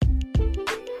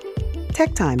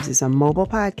Tech Times is a mobile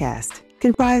podcast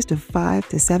comprised of 5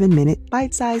 to 7 minute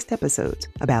bite-sized episodes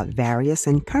about various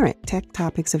and current tech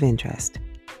topics of interest.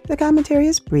 The commentary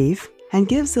is brief and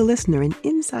gives the listener an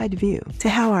inside view to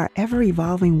how our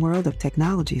ever-evolving world of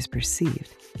technology is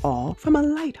perceived, all from a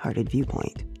lighthearted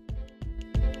viewpoint.